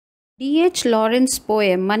D.H. Lawrence's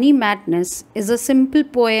poem Money Madness is a simple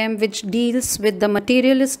poem which deals with the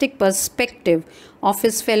materialistic perspective of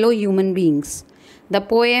his fellow human beings. The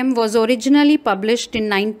poem was originally published in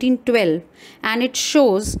 1912 and it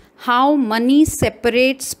shows how money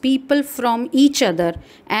separates people from each other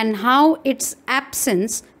and how its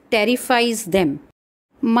absence terrifies them.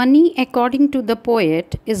 Money, according to the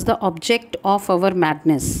poet, is the object of our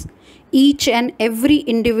madness. Each and every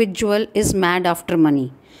individual is mad after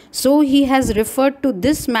money. So he has referred to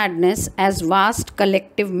this madness as vast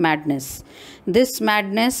collective madness. This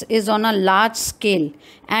madness is on a large scale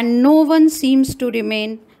and no one seems to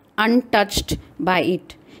remain untouched by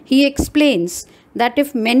it. He explains that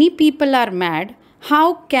if many people are mad,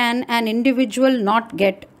 how can an individual not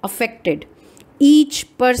get affected? Each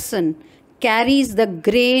person carries the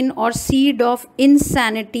grain or seed of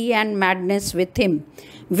insanity and madness with him,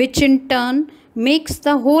 which in turn makes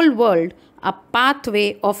the whole world a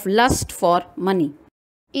pathway of lust for money.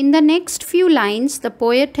 In the next few lines, the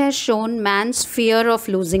poet has shown man's fear of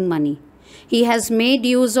losing money. He has made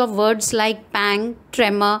use of words like pang,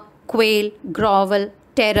 tremor, quail, grovel,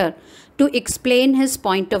 terror to explain his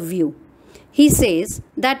point of view. He says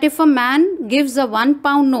that if a man gives a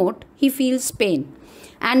 £1 note, he feels pain.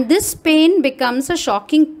 And this pain becomes a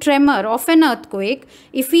shocking tremor of an earthquake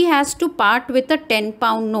if he has to part with a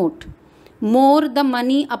 £10 note. More the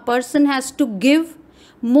money a person has to give,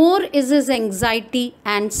 more is his anxiety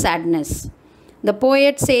and sadness. The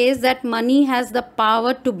poet says that money has the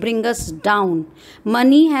power to bring us down.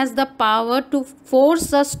 Money has the power to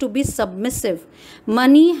force us to be submissive.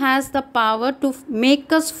 Money has the power to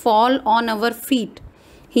make us fall on our feet.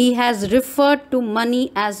 He has referred to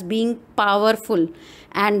money as being powerful,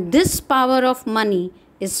 and this power of money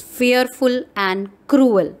is fearful and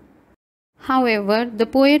cruel. However, the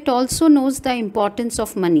poet also knows the importance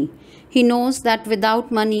of money. He knows that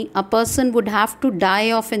without money, a person would have to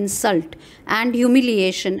die of insult and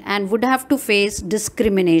humiliation and would have to face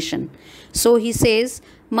discrimination. So he says,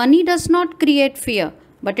 money does not create fear,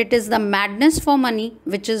 but it is the madness for money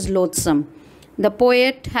which is loathsome. The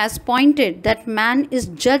poet has pointed that man is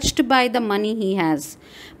judged by the money he has.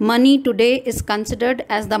 Money today is considered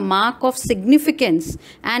as the mark of significance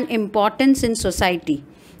and importance in society.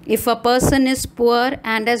 If a person is poor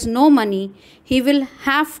and has no money, he will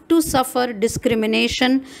have to suffer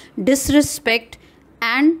discrimination, disrespect,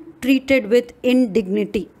 and treated with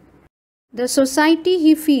indignity. The society,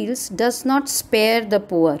 he feels, does not spare the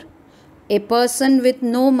poor. A person with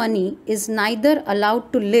no money is neither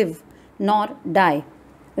allowed to live nor die.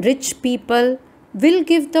 Rich people will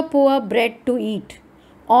give the poor bread to eat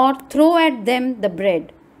or throw at them the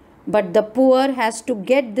bread, but the poor has to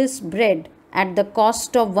get this bread at the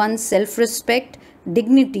cost of one's self-respect,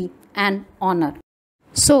 dignity, and honor.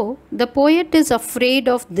 So, the poet is afraid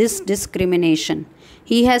of this discrimination.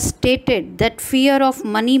 He has stated that fear of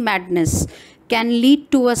money madness can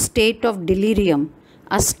lead to a state of delirium,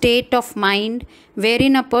 a state of mind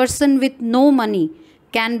wherein a person with no money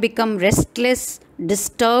can become restless,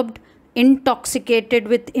 disturbed, intoxicated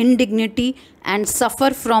with indignity, and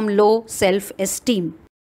suffer from low self-esteem.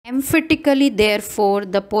 Emphatically, therefore,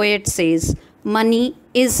 the poet says, money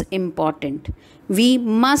is important. We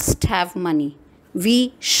must have money.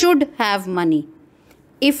 We should have money.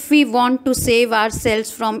 If we want to save ourselves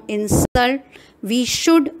from insult, we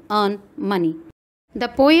should earn money. The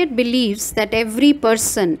poet believes that every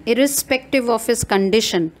person, irrespective of his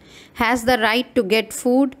condition, has the right to get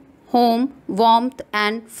food, home, warmth,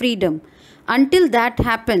 and freedom. Until that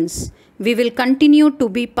happens, we will continue to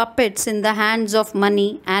be puppets in the hands of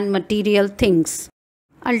money and material things.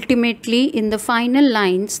 Ultimately, in the final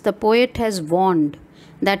lines, the poet has warned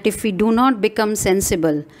that if we do not become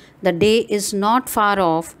sensible, the day is not far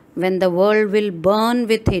off when the world will burn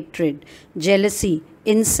with hatred, jealousy,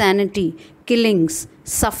 insanity, killings,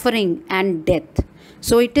 suffering, and death.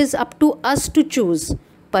 So it is up to us to choose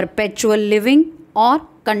perpetual living or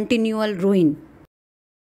continual ruin.